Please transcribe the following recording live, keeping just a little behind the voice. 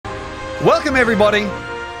Welcome, everybody,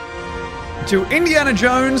 to Indiana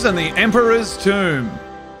Jones and the Emperor's Tomb.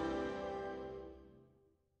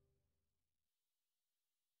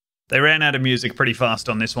 They ran out of music pretty fast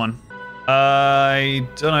on this one. I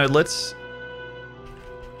don't know, let's...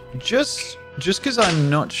 Just because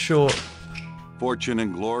I'm not sure... Fortune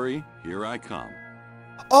and glory, here I come.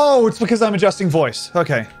 Oh, it's because I'm adjusting voice.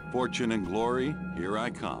 Okay. Fortune and glory, here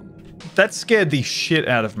I come. That scared the shit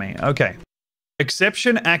out of me. Okay.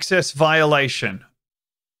 Exception access violation.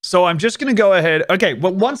 So I'm just going to go ahead. Okay,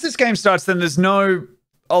 well, once this game starts, then there's no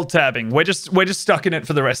alt-tabbing. We're just stuck in it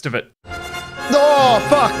for the rest of it. Oh,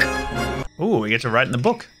 fuck! Ooh, we get to write in the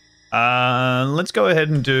book. Let's go ahead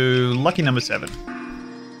and do lucky number 7.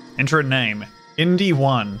 Enter a name. Indy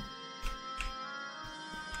 1.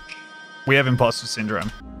 We have imposter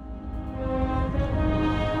syndrome.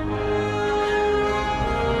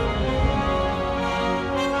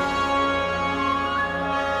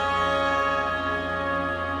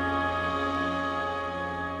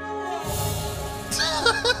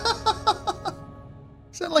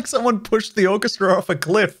 Sound like someone pushed the orchestra off a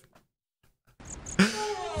cliff.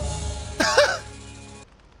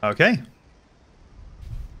 Okay.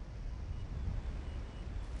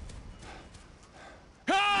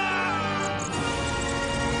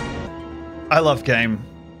 I love game.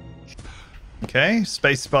 Okay,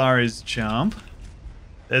 spacebar is jump.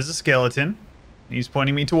 There's a skeleton. He's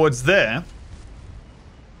pointing me towards there.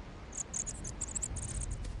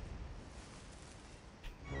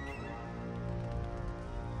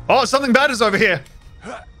 Oh, something bad is over here.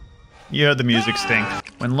 You heard the music sting.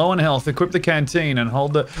 When low on health, equip the canteen and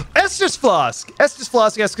hold the... Estus flask! Estus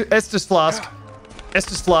flask, Estus flask.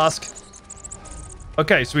 Estus flask.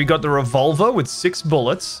 Okay, so we got the revolver with 6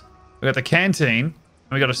 bullets. We got the canteen. And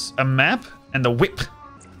we got a map and the whip.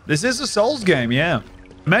 This is a Souls game, yeah.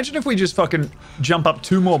 Imagine if we just fucking jump up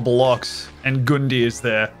 2 more blocks and Gundi is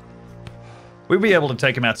there. We'd be able to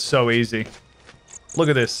take him out so easy. Look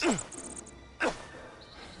at this.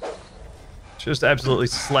 Just absolutely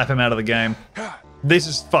slap him out of the game. This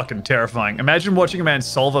is fucking terrifying. Imagine watching a man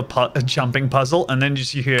solve a jumping puzzle and then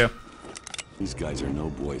just you hear... These guys are no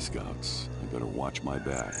Boy Scouts. I better watch my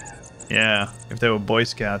back. Yeah, if they were Boy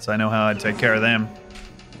Scouts, I know how I'd take care of them.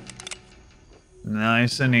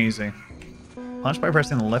 Nice and easy. Punch by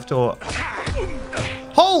pressing the left or...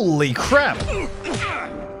 Holy crap!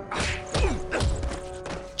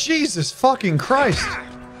 Jesus fucking Christ!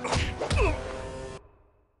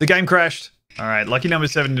 The game crashed. Alright, lucky number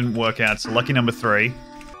 7 didn't work out, so lucky number 3.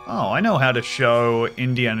 Oh, I know how to show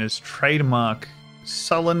Indiana's trademark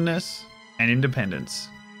sullenness and independence.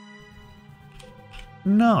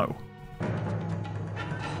 No.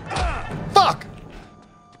 Fuck!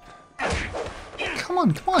 Come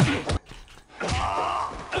on, come on.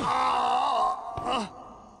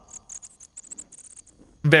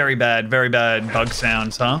 Very bad bug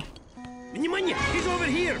sounds, huh? He's over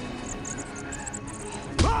here.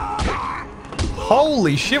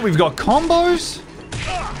 Holy shit, we've got combos?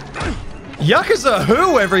 Yakuza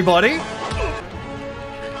who, everybody?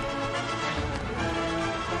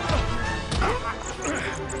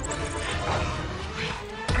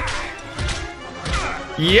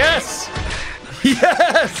 Yes!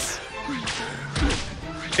 Yes!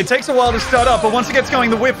 It takes a while to start up, but once it gets going,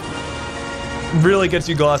 the whip really gets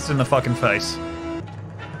you glassed in the fucking face.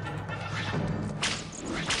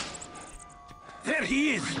 There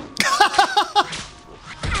he is.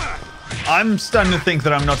 I'm starting to think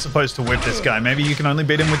that I'm not supposed to whip this guy. Maybe you can only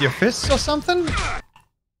beat him with your fists or something?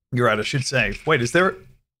 You're right, I should save. Wait, is there...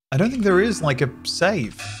 I don't think there is, like, a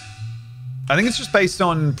save. I think it's just based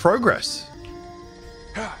on progress.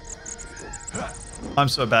 I'm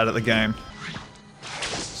so bad at the game.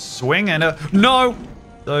 Swing and a... No!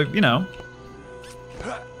 So, you know.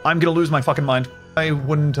 I'm gonna lose my fucking mind. Why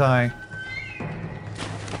wouldn't I?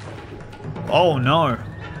 Oh, no.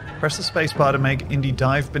 Press the spacebar to make Indy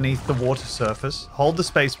dive beneath the water surface. Hold the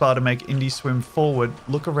spacebar to make Indy swim forward.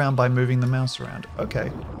 Look around by moving the mouse around.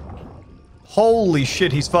 Okay. Holy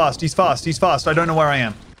shit, he's fast, he's fast, he's fast. I don't know where I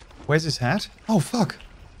am. Where's his hat? Oh, fuck.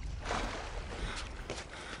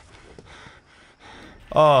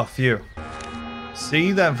 Oh, phew.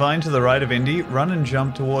 See that vine to the right of Indy? Run and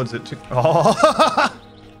jump towards it. Oh.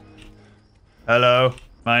 Hello,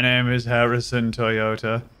 my name is Harrison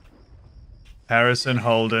Toyota. Harrison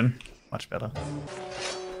Holden. Much better.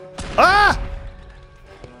 Ah!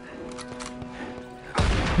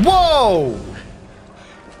 Whoa!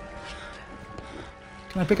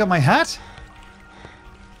 Can I pick up my hat?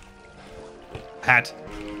 Hat.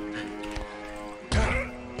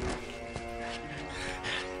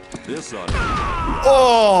 This ought to...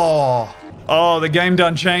 Oh! Oh, the game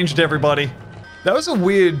done changed, everybody. That was a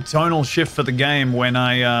weird tonal shift for the game when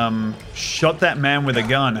I shot that man with a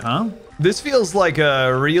gun, huh? This feels like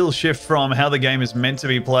a real shift from how the game is meant to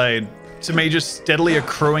be played to me just steadily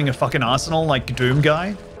accruing a fucking arsenal like Doom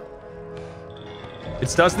guy. It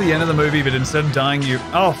starts at the end of the movie, but instead of dying, you...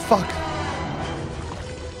 Oh, fuck.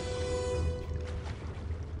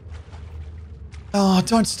 Oh,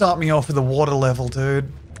 don't start me off with a water level,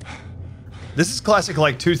 dude. This is classic,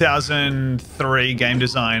 like, 2003 game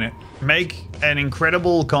design. Make an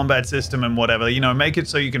incredible combat system and whatever. You know, make it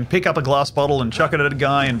so you can pick up a glass bottle and chuck it at a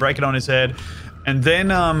guy and break it on his head. And then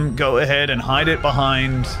go ahead and hide it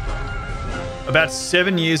behind about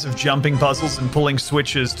 7 years of jumping puzzles and pulling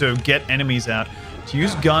switches to get enemies out. To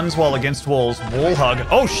use guns while against walls. Wall hug.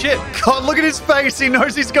 Oh, shit. God, look at his face. He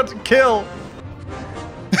knows he's got to kill.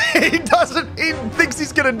 He doesn't. He thinks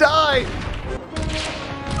he's gonna die.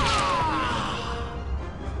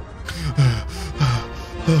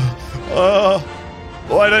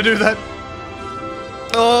 Why'd I do that?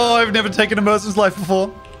 Oh, I've never taken a person's life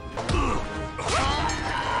before.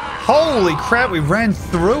 Holy crap, we ran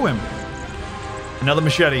through him. Another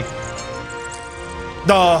machete.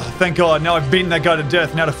 Oh, thank God. Now I've beaten that guy to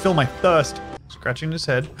death. Now to fill my thirst. Scratching his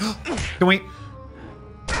head. Can we...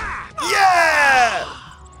 Yeah!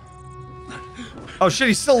 Oh shit,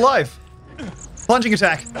 he's still alive. Plunging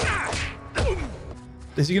attack.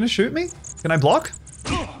 Is he gonna shoot me? Can I block?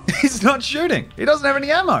 He's not shooting. He doesn't have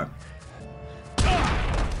any ammo.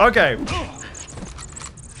 Okay.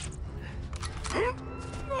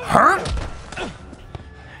 Huh?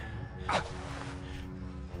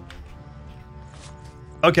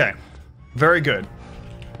 Okay. Very good.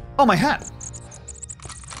 Oh, my hat.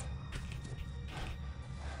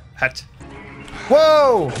 Hat.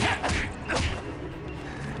 Whoa!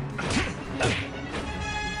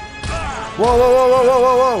 Whoa, whoa, whoa, whoa, whoa,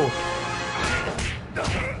 whoa, whoa!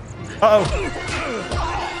 Uh-oh.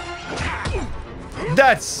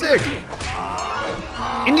 That's sick!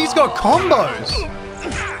 Indy's got combos!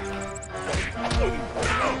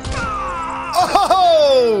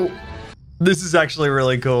 Oh! This is actually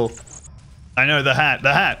really cool. I know the hat,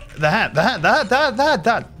 the hat, the hat, the hat,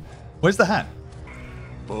 that. Where's the hat?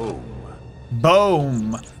 Boom.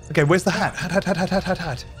 Boom. Okay, where's the hat? Hat.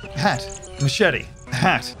 Hat. Machete.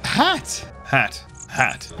 Hat. Hat. Hat.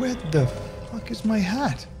 Hat. Where the fuck is my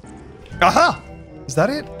hat? Aha! Is that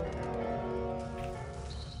it?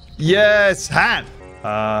 Yes, hat.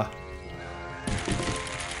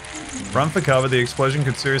 Run for cover. The explosion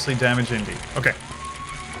could seriously damage Indy. Okay.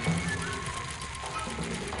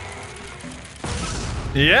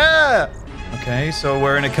 Yeah! Okay, so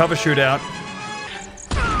we're in a cover shootout.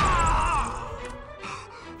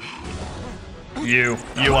 You,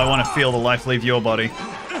 I want to feel the life leave your body.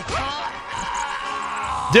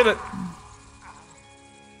 Did it!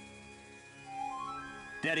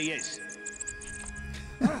 There he is.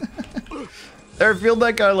 I revealed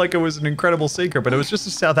that guy like it was an incredible secret, but it was just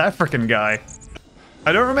a South African guy.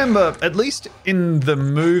 I don't remember, at least in the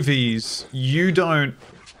movies, you don't...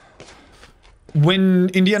 When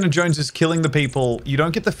Indiana Jones is killing the people, you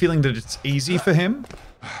don't get the feeling that it's easy for him.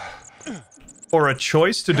 Or a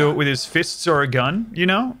choice to do it with his fists or a gun, you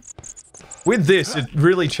know? With this, it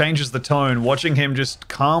really changes the tone, watching him just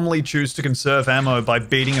calmly choose to conserve ammo by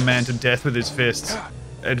beating a man to death with his fists.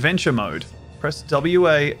 Adventure mode. Press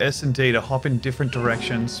WA, S and D to hop in different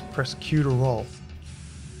directions. Press Q to roll.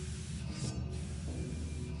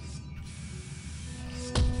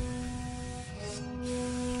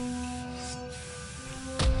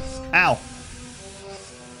 Ow.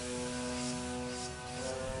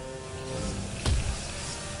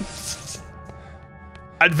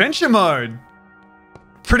 Adventure mode.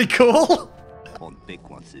 Pretty cool.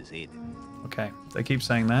 Okay, they keep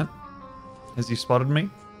saying that. Has he spotted me?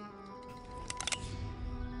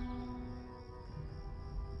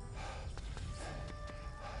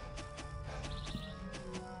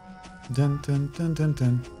 Dun dun dun dun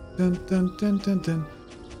dun dun dun dun dun dun.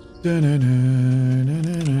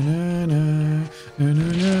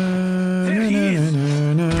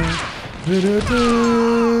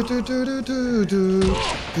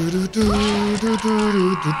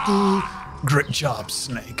 Great job,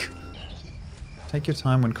 Snake. Take your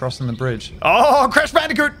time when crossing the bridge. Oh, Crash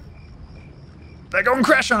Bandicoot! They're going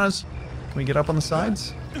crash on us. Can we get up on the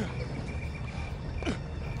sides?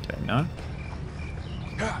 Okay, no.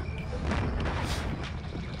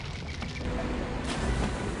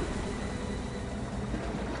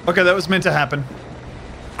 Okay, that was meant to happen.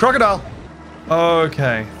 Crocodile!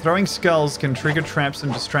 Okay, throwing skulls can trigger traps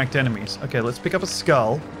and distract enemies. Okay, let's pick up a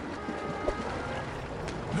skull.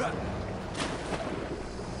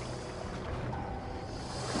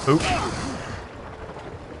 Oop.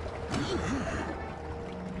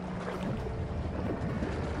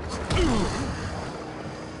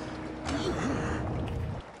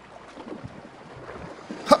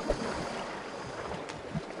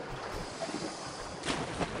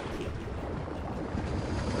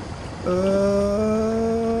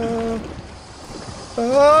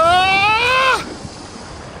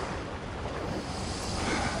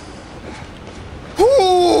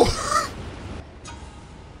 Ooh.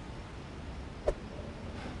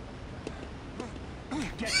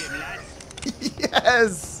 Get him, lads.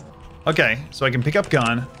 Yes! Okay, so I can pick up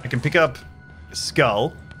gun, I can pick up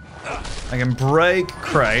skull, I can break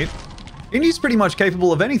crate. Indy's pretty much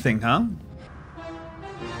capable of anything, huh?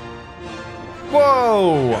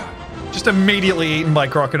 Whoa! Just immediately eaten by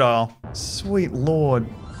crocodile. Sweet lord.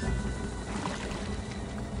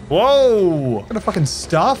 Whoa! Got a fucking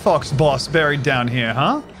Star Fox boss buried down here,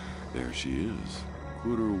 huh? There she is.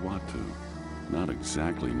 Kuruwatu. Not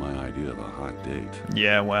exactly my idea of a hot date.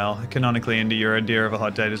 Yeah, well, canonically, Indy, your idea of a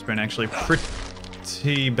hot date has been actually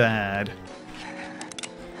pretty bad.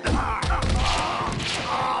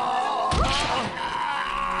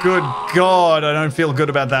 Good God, I don't feel good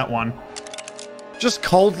about that one. Just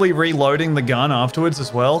coldly reloading the gun afterwards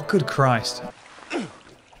as well? Good Christ.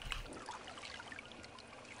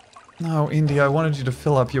 No, Indy, I wanted you to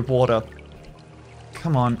fill up your water.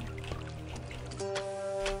 Come on.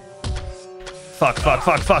 Fuck, fuck,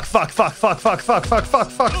 fuck, fuck, fuck, fuck, fuck, fuck, fuck, fuck, fuck,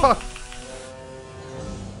 fuck, fuck.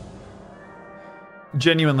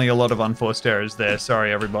 Genuinely a lot of unforced errors there.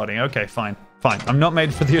 Sorry, everybody. Okay, fine. Fine. I'm not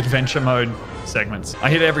made for the adventure mode segments. I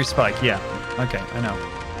hit every spike, yeah. Okay, I know.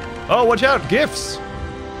 Oh, watch out! Gifts!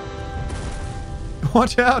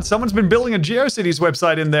 Watch out! Someone's been building a GeoCities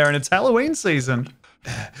website in there and it's Halloween season.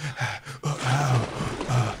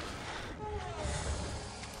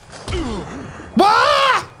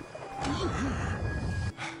 Ah!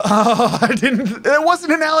 Oh, I didn't. There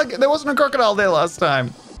wasn't an alligator. There wasn't a crocodile there last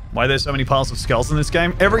time. Why there's so many piles of skulls in this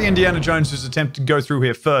game? Every Indiana Jones who's attempted to go through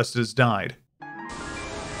here first has died.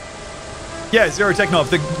 Yeah, Zero Technov,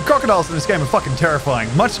 the crocodiles in this game are fucking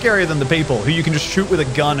terrifying. Much scarier than the people, who you can just shoot with a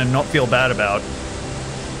gun and not feel bad about.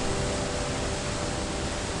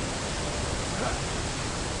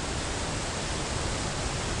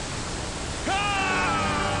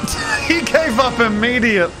 He gave up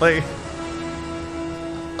immediately.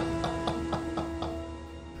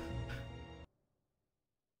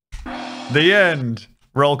 The end.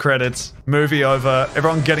 Roll credits. Movie over.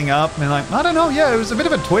 Everyone getting up and like, I don't know, yeah, it was a bit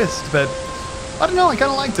of a twist, but I don't know, I kind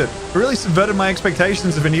of liked it. It really subverted my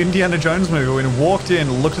expectations of an Indiana Jones movie when it walked in,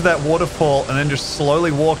 looked at that waterfall, and then just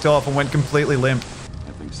slowly walked off and went completely limp.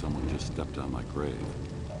 I think someone just stepped on my grave.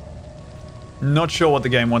 Not sure what the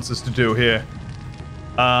game wants us to do here.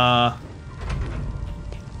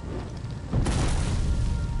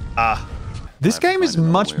 This game is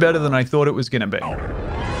much better than I thought it was gonna be.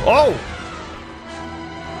 Oh!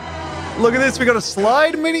 Look at this, we got a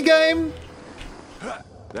slide minigame.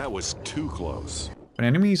 That was too close. When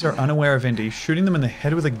enemies are unaware of Indy, shooting them in the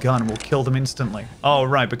head with a gun will kill them instantly. Oh,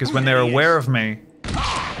 right, because when they're aware of me,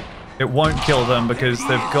 it won't kill them because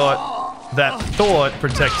they've got that thought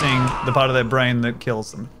protecting the part of their brain that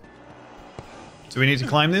kills them. Do we need to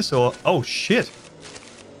climb this or... Oh, shit.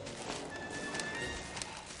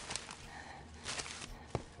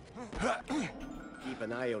 Keep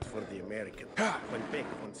an eye out for the American when Beck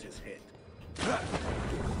wants his head.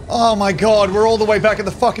 Oh my god, we're all the way back at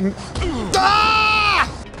the fucking... Ah!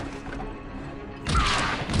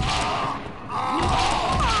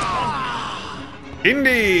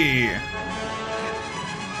 Indy!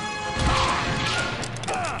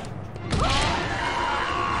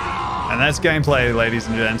 And that's gameplay, ladies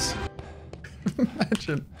and gents.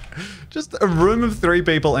 Imagine. Just a room of 3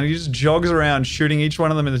 people and he just jogs around shooting each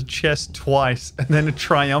one of them in the chest twice and then a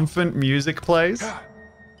triumphant music plays.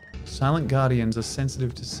 Silent Guardians are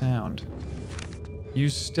sensitive to sound.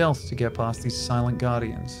 Use stealth to get past these Silent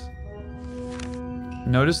Guardians.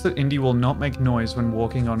 Notice that Indy will not make noise when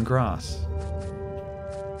walking on grass.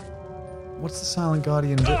 What's the Silent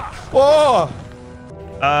Guardian do? Oh!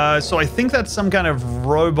 So I think that's some kind of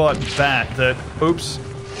robot bat that... Oops.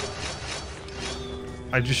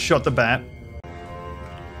 I just shot the bat.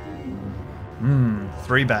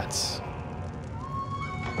 3 bats.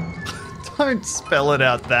 Don't spell it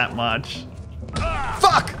out that much.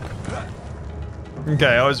 Fuck! Okay,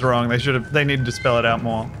 I was wrong. They needed to spell it out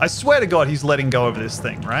more. I swear to God, he's letting go of this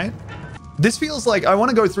thing, right? This feels like, I want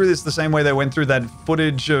to go through this the same way they went through that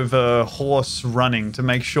footage of a horse running to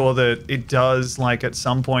make sure that it does, like, at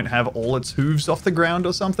some point have all its hooves off the ground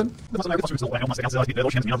or something.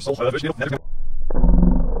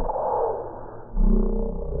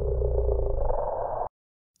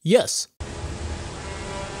 Yes.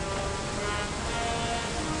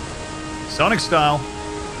 Sonic style.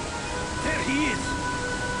 There he is.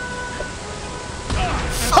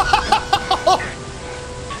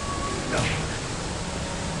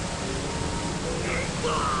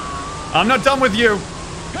 I'm not done with you.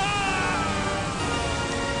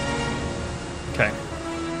 Okay.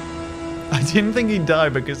 I didn't think he'd die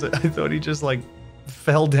because I thought he just like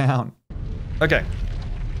fell down. Okay.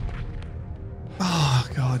 Oh,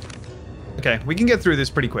 God. Okay, we can get through this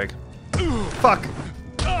pretty quick. Fuck.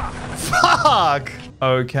 Fuck!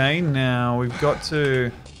 Okay, now we've got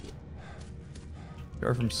to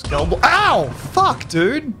go from skull. Ow! Fuck,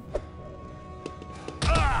 dude!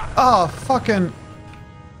 Oh, fucking...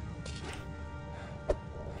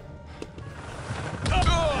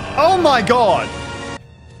 Oh my god!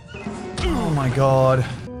 Oh my god.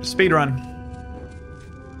 Speed run.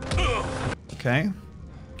 Okay.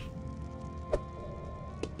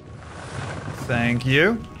 Thank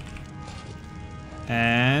you.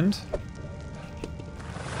 And...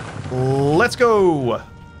 let's go!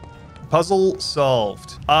 Puzzle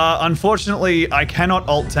solved. Unfortunately, I cannot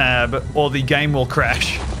Alt-Tab or the game will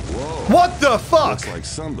crash. Whoa. What the fuck? Looks like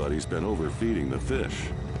somebody's been overfeeding the fish.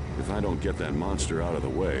 If I don't get that monster out of the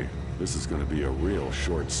way, this is gonna be a real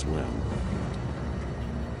short swim.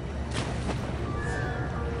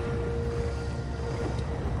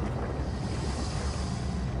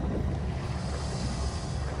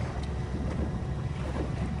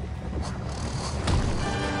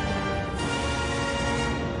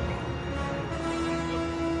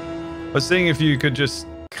 I was seeing if you could just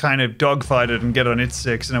kind of dogfight it and get on its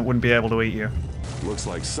 6 and it wouldn't be able to eat you. Looks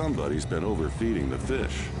like somebody's been overfeeding the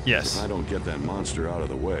fish. Yes. If I don't get that monster out of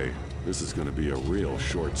the way, this is gonna be a real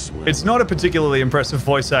short swim. It's not a particularly impressive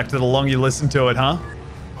voice actor the longer you listen to it, huh?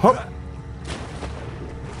 Hop.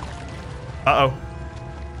 Uh-oh.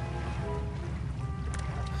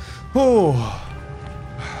 Oh.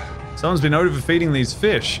 Someone's been overfeeding these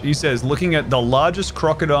fish. He says, looking at the largest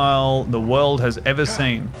crocodile the world has ever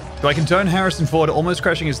seen. So I can turn Harrison Ford almost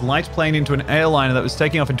crashing his light plane into an airliner that was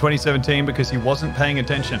taking off in 2017 because he wasn't paying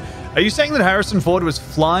attention. Are you saying that Harrison Ford was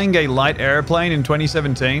flying a light airplane in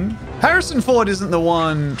 2017? Harrison Ford isn't the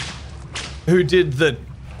one who did the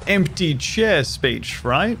empty chair speech,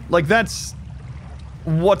 right? Like that's...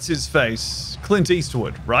 what's his face? Clint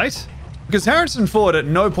Eastwood, right? Because Harrison Ford at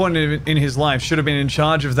no point in his life should have been in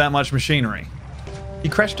charge of that much machinery. He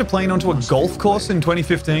crashed a plane onto a golf course in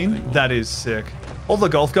 2015? That is sick. All the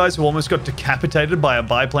golf guys who almost got decapitated by a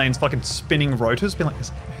biplane's fucking spinning rotors being like,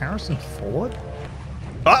 is that Harrison Ford?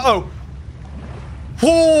 Uh-oh!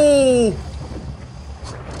 Whoa!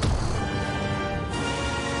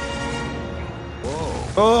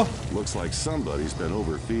 Whoa. Oh! Looks like somebody's been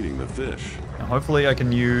overfeeding the fish. Now hopefully I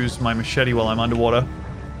can use my machete while I'm underwater.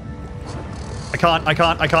 I can't.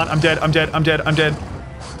 I'm dead.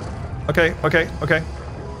 Okay.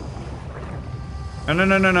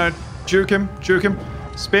 No. Juke him.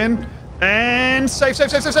 Spin. And safe.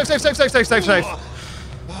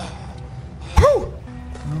 Whew!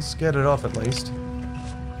 Let's get it off at least.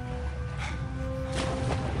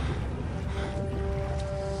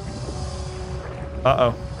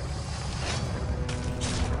 Uh-oh.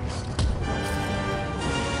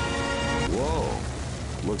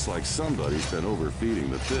 Looks like somebody's been overfeeding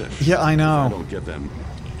the fish. Yeah, I know. I don't get them.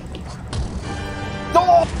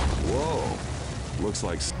 No! Whoa. Looks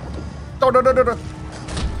like... No.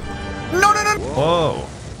 Whoa.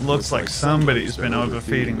 Looks like somebody's been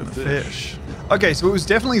overfeeding the fish. Okay, so it was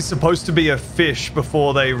definitely supposed to be a fish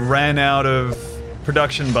before they ran out of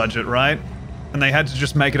production budget, right? And they had to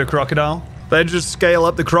just make it a crocodile? They had to just scale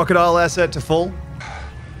up the crocodile asset to full?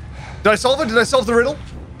 Did I solve it? Did I solve the riddle?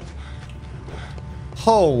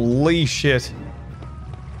 Holy shit.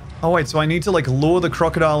 Oh wait, so I need to like lure the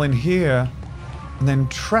crocodile in here and then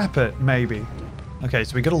trap it, maybe. Okay,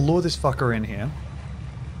 so we gotta lure this fucker in here.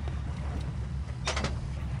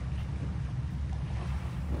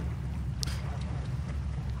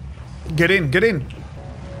 Get in.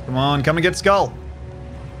 Come on, come and get Skull.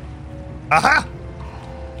 Aha!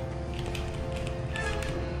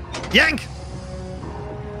 Yank!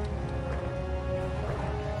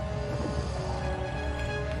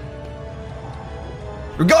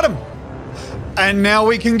 We got him! And now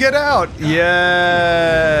we can get out!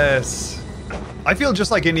 Yes! I feel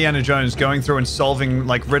just like Indiana Jones going through and solving,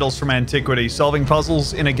 like, riddles from antiquity, solving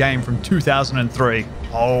puzzles in a game from 2003.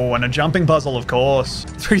 Oh, and a jumping puzzle, of course.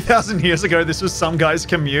 3,000 years ago, this was some guy's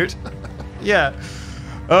commute. Yeah.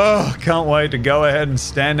 Oh, can't wait to go ahead and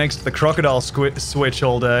stand next to the crocodile switch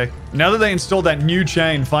all day. Now that they installed that new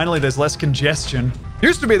chain, finally there's less congestion.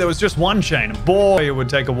 Used to be there was just one chain. Boy, it would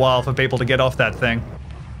take a while for people to get off that thing.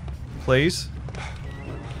 Please?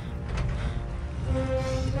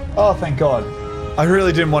 Oh, thank God. I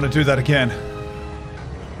really didn't want to do that again.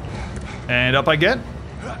 And up I get.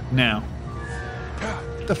 Now.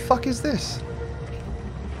 What the fuck is this?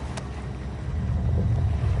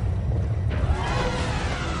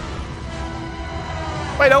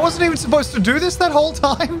 Wait, I wasn't even supposed to do this that whole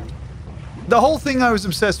time? The whole thing I was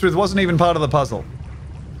obsessed with wasn't even part of the puzzle.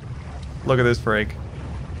 Look at this freak.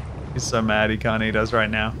 He's so mad he can't eat us right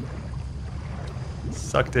now.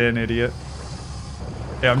 Sucked in, idiot.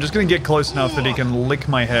 Yeah, I'm just gonna get close enough that he can lick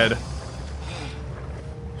my head.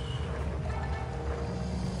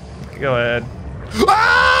 Go ahead.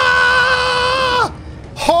 Ah!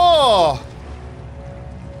 Oh!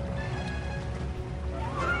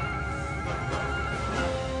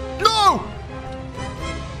 No!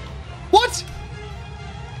 What?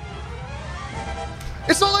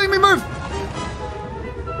 It's not letting me move.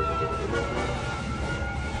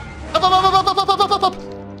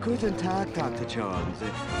 Up. Guten Tag, Dr. Jones.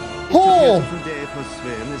 It's Oh. a beautiful day for a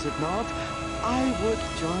swim, is it not? I would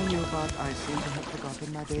join you, but I seem to have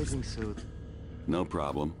forgotten my bathing suit. No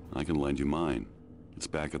problem. I can lend you mine. It's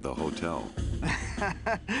back at the hotel.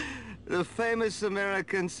 The famous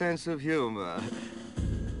American sense of humor.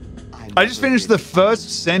 I just finished the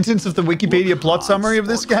first sentence of the Wikipedia plot summary of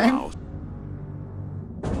this game.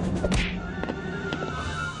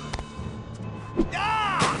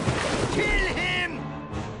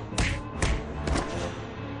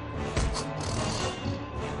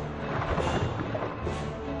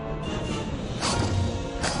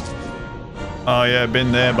 Oh yeah,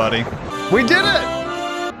 been there, buddy. We did it!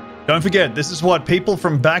 Don't forget, this is what people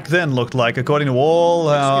from back then looked like, according to all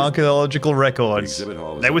archaeological records.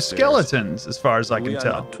 They were skeletons, as far as I can We are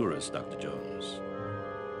tell. not tourists, Dr. Jones.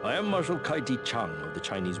 I am Marshal Kaiti Chang of the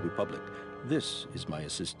Chinese Republic. This is my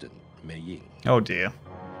assistant, Mei Ying. Oh dear.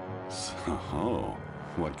 So,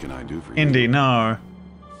 what can I do for you? Indy, no.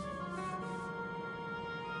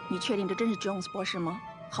 你确定这真是 Jones 博士吗？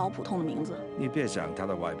好普通的名字。你别将他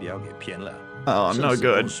的外表给骗了。 Oh, I'm no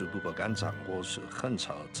good. 是不过敢掌握是很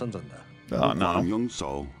少真正的。 Oh no. 用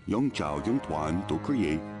手、用脚、用团都可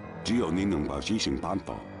以，只有你能把事情办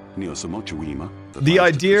到。你有什么主意吗？ The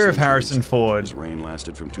idea of Harrison Ford His reign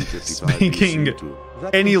lasted from 255 speaking BC to,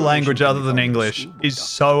 any language other than English is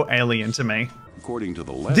so alien to me. according to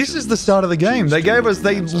the legend, This is the start of the game. They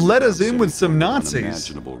let us in with some Nazis.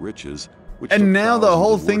 unimaginable riches, which And took now the thousands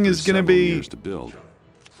whole of thing is workers gonna several be- years to build.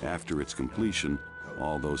 After its completion,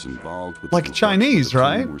 all those involved with Like the Chinese, construction of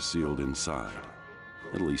the right? tomb were sealed inside.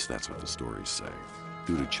 At least that's what the stories say.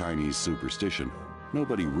 Due to Chinese superstition,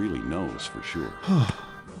 nobody really knows for sure.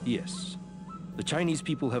 Yes. The Chinese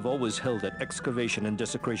people have always held that excavation and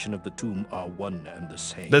desecration of the tomb are one and the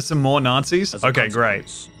same. There's some more Nazis? As a Okay, great.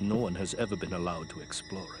 consequence, no one has ever been allowed to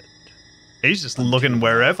explore it. He's just looking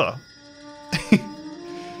wherever.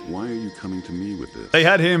 Why are you coming to me with this? They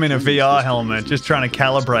had him in a VR helmet, just trying to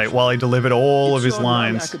calibrate while he delivered all of his It's your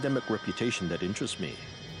lines. academic reputation that interests me.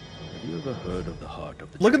 Have you ever heard of the heart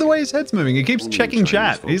of the Look at the way his head's moving. He keeps Only checking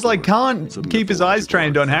Chinese chat. He's like, folklore. can't It's a keep his eyes mythological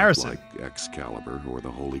trained on artifact Harrison. like Excalibur or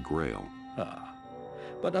the Holy Grail. Ah,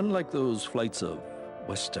 but unlike those flights of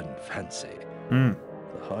Western fancy, Hmm.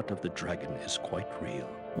 the heart of the dragon is quite real.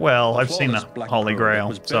 Well, A I've seen the flawless black Holy pearl that Grail,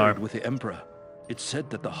 was buried so with the Emperor. It's said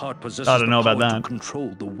that the heart possesses I don't know the about power that. to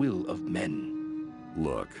control the will of men.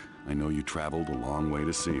 Look, I know you traveled a long way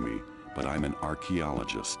to see me, but I'm an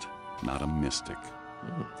archaeologist, not a mystic.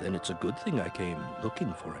 Then it's a good thing I came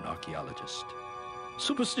looking for an archaeologist.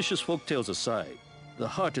 Superstitious folktales aside, the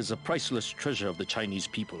heart is a priceless treasure of the Chinese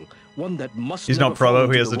people, one that must he's never not probo. fall He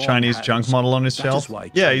into has the the wrong Chinese hands. junk model on his That is shelf.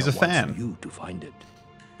 why Yeah, China he's a wants fan. you to find it.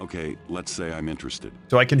 Okay, let's say I'm interested.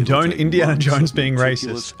 Do I It'll condone take Indiana months Jones of being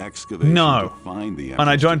meticulous racist? excavation No. to find the And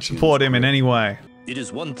I Empress don't Jin support him in grave. any way. It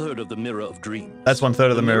is 1/3 of the Mirror of Dreams. That's 1/3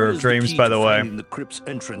 of the Mirror of is Dreams, key by to the way. finding the crypt's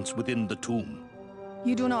entrance within the tomb.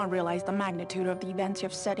 You do not realize the magnitude of the events you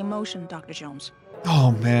have set in motion, Dr. Jones.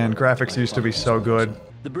 Oh man, graphics used to be so good.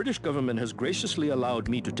 The British government has graciously allowed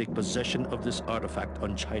me to take possession of this artifact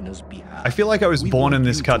on China's behalf. I feel like I was We born in want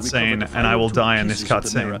this you to recover cutscene, the and I will final die two in this pieces of the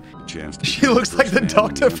cutscene. mirror. A chance to She be the looks like first the man in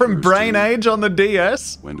Doctor from Emperor's Brain tomb. Age on the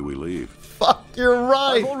DS. When do we leave? Fuck, you're I've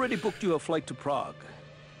right. already booked you a flight to Prague.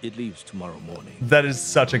 It leaves tomorrow morning. That is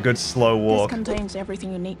such a good slow This walk. contains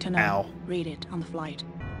everything you need to know. Ow. Read it on the flight.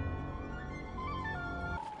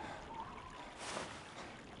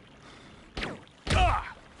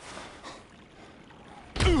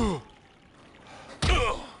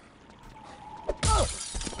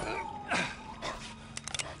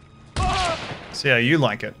 See how you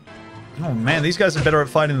like it. Oh man, these guys are better at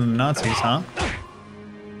fighting than the Nazis, huh?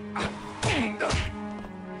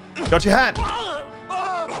 Got your hat!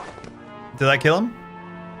 Did that kill him?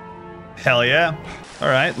 Hell yeah.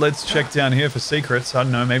 Alright, let's check down here for secrets. I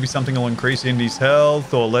don't know, maybe something will increase Indy's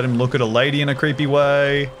health or let him look at a lady in a creepy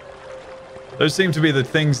way. Those seem to be the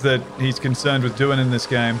things that he's concerned with doing in this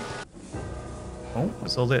game. Oh,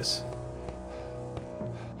 what's all this?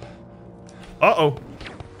 Uh-oh.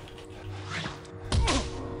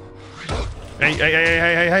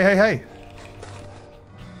 Hey.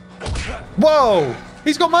 Whoa!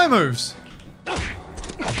 He's got my moves!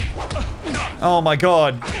 Oh my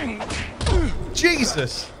god.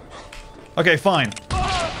 Jesus! Okay, fine.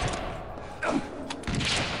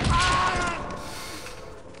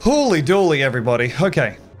 Holy dooly, everybody.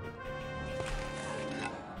 Okay.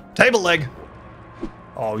 Table leg.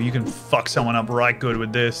 Oh, you can fuck someone up right good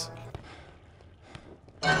with this.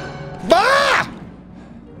 Ah!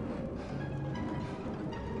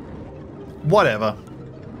 Whatever.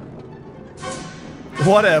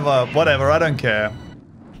 Whatever, I don't care.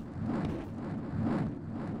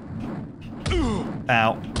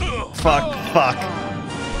 Ow. Fuck.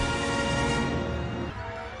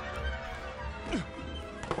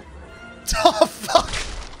 Oh, fuck!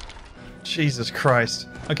 Jesus Christ.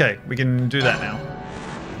 Okay, we can do that now.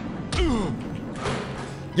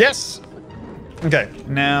 Yes! Okay,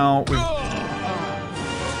 now we've...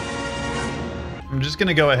 I'm just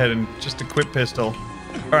gonna go ahead and just equip pistol.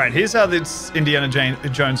 Alright, here's how this Indiana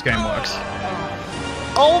Jones game works.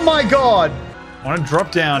 Oh my god! I want to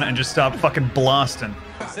drop down and just start fucking blasting.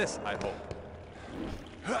 This, I hope.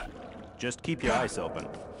 Just keep your eyes open.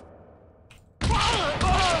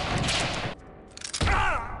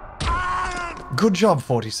 Good job,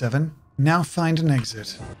 47. Now find an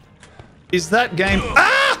exit. Is that game...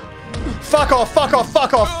 Ah! Fuck off.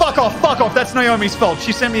 That's Naomi's fault.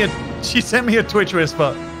 She sent me a Twitch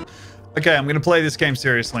whisper. Okay, I'm gonna play this game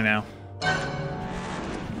seriously now.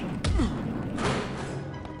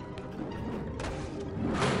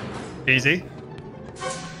 Easy.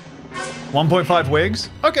 1.5 wigs?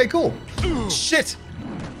 Okay, cool. Shit!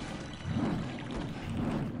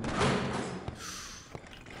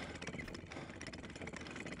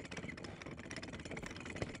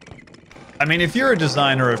 I mean, if you're a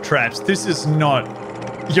designer of traps, this is not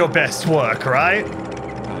your best work, right?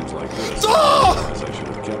 Times like this, Oh! I should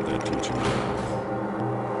have kept that teaching.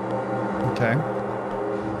 Okay.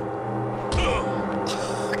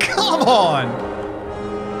 Come on!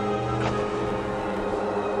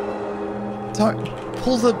 Don't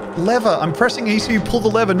pull the lever. I'm pressing E so you pull the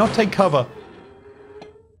lever, not take cover.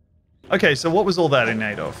 Okay, so what was all that in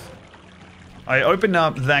aid of? I opened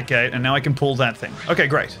up that gate and now I can pull that thing. Okay,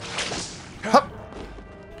 great. Hup.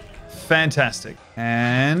 Fantastic.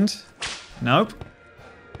 And... Nope.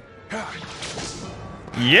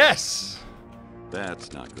 Yes!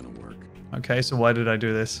 That's not gonna work. Okay, so why did I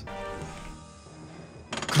do this?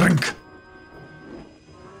 Clink!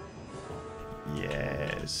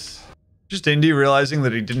 Yes. Just Indy realizing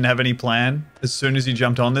that he didn't have any plan as soon as he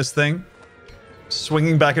jumped on this thing.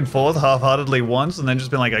 Swinging back and forth half-heartedly once and then just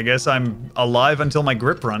being like, I guess I'm alive until my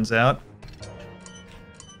grip runs out.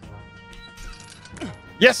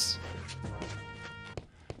 Yes!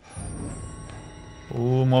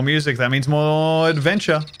 Ooh, more music. That means more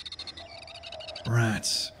adventure.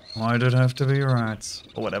 Rats. Why did it have to be rats?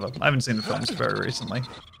 Or whatever. I haven't seen the films very recently.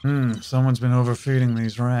 Someone's been overfeeding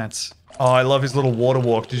these rats. Oh, I love his little water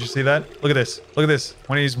walk. Did you see that? Look at this. Look at this.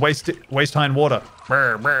 When he's waist-high in water.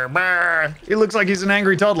 Brr, brr, brr. He looks like he's an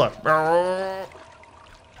angry toddler. Brr.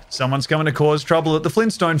 Someone's coming to cause trouble at the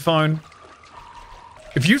Flintstone phone.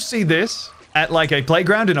 If you see this at like a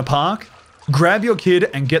playground in a park, grab your kid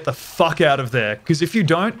and get the fuck out of there. Because if you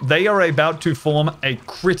don't, they are about to form a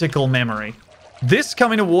critical memory. This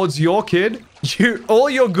coming towards your kid, all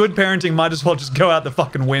your good parenting might as well just go out the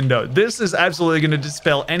fucking window. This is absolutely going to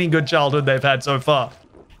dispel any good childhood they've had so far.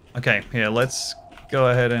 Okay, here, let's go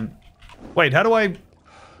ahead and... Wait, how do I...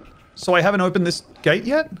 So I haven't opened this gate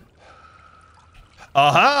yet?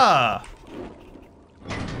 Aha!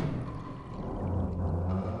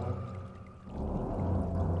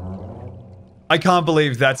 I can't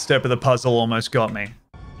believe that step of the puzzle almost got me.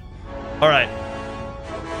 Alright.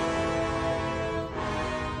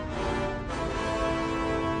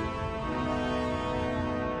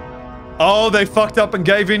 Oh, they fucked up and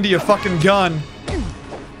gave Indy a fucking gun.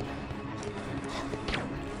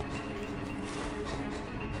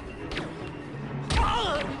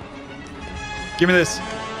 Give me this.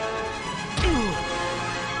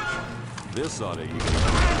 This ought to even...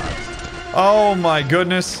 Oh my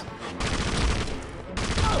goodness.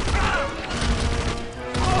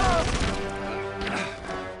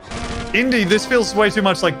 Indy, this feels way too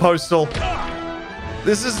much like Postal.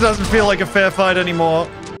 This just doesn't feel like a fair fight anymore.